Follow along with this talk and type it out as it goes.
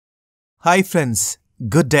Hi friends,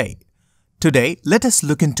 good day. Today let us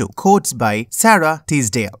look into quotes by Sara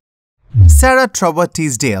Teasdale. Sara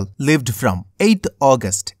Teasdale lived from 8th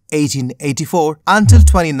August 1884 until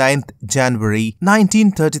 29th January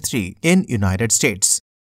 1933 in United States.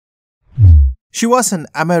 She was an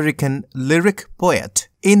American lyric poet.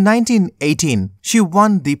 In 1918, she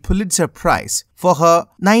won the Pulitzer Prize for her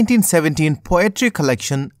 1917 poetry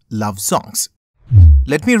collection Love Songs.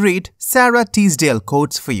 Let me read Sara Teasdale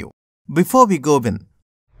quotes for you. Before we go in,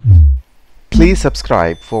 please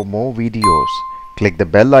subscribe for more videos. Click the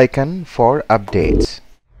bell icon for updates.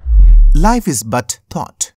 Life is but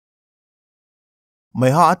thought. My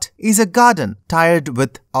heart is a garden tired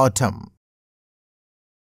with autumn.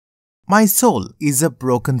 My soul is a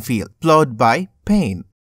broken field ploughed by pain.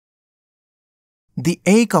 The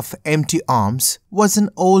ache of empty arms was an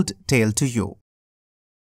old tale to you.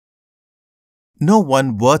 No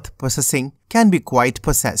one worth possessing can be quite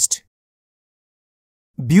possessed.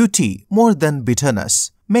 Beauty more than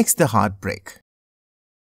bitterness makes the heart break.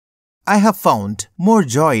 I have found more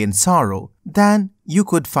joy in sorrow than you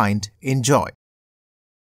could find in joy.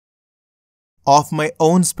 Of my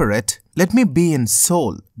own spirit, let me be in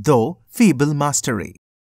soul, though feeble mastery.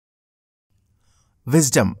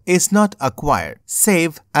 Wisdom is not acquired,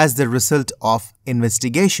 save as the result of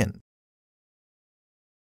investigation.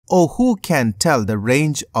 Oh, who can tell the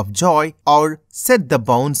range of joy or set the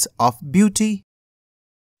bounds of beauty?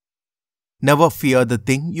 Never fear the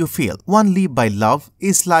thing you feel. Only by love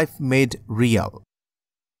is life made real.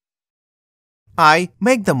 I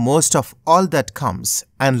make the most of all that comes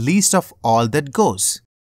and least of all that goes.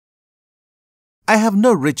 I have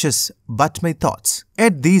no riches but my thoughts,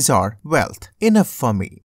 yet these are wealth enough for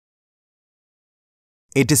me.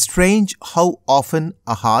 It is strange how often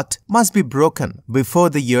a heart must be broken before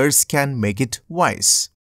the years can make it wise.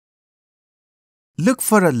 Look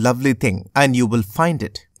for a lovely thing and you will find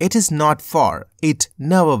it. It is not far, it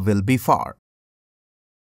never will be far.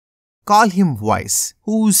 Call him wise,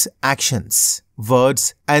 whose actions,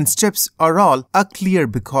 words and steps are all clear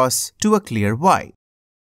because to a clear why.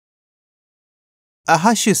 A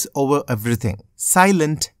hush is over everything.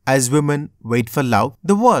 Silent as women wait for love,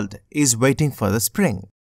 the world is waiting for the spring.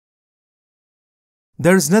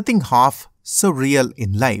 There is nothing half so real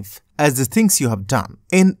in life as the things you have done,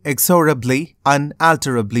 inexorably,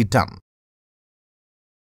 unalterably done.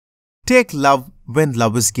 Take love when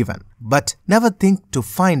love is given, but never think to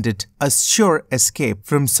find it a sure escape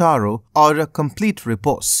from sorrow or a complete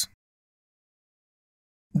repose.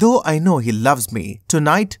 Though I know he loves me,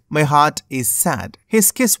 tonight my heart is sad.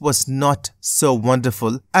 His kiss was not so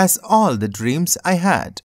wonderful as all the dreams I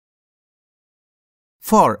had.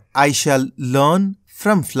 For I shall learn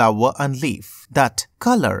from flower and leaf that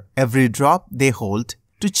color every drop they hold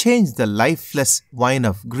to change the lifeless wine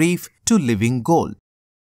of grief to living gold.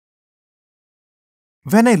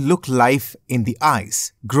 When I look life in the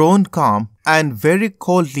eyes, grown calm and very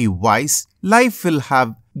coldly wise, life will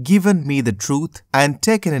have given me the truth and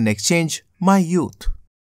taken in exchange my youth.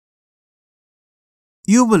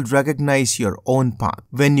 You will recognize your own path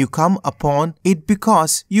when you come upon it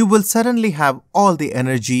because you will suddenly have all the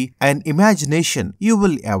energy and imagination you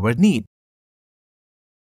will ever need.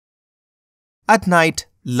 At night,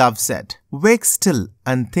 love said, "Wake still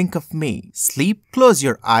and think of me. Sleep, close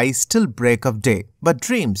your eyes till break of day." But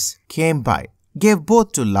dreams came by, gave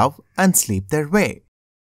both to love and sleep their way.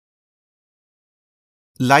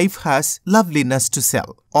 Life has loveliness to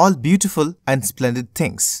sell, all beautiful and splendid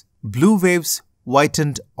things. Blue waves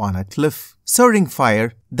whitened on a cliff, soaring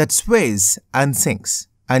fire that sways and sinks,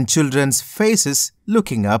 and children's faces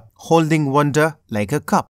looking up, holding wonder like a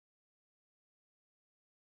cup.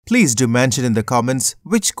 Please do mention in the comments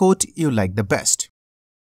which quote you like the best.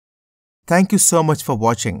 Thank you so much for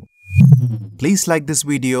watching. Please like this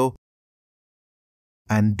video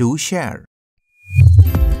and do share.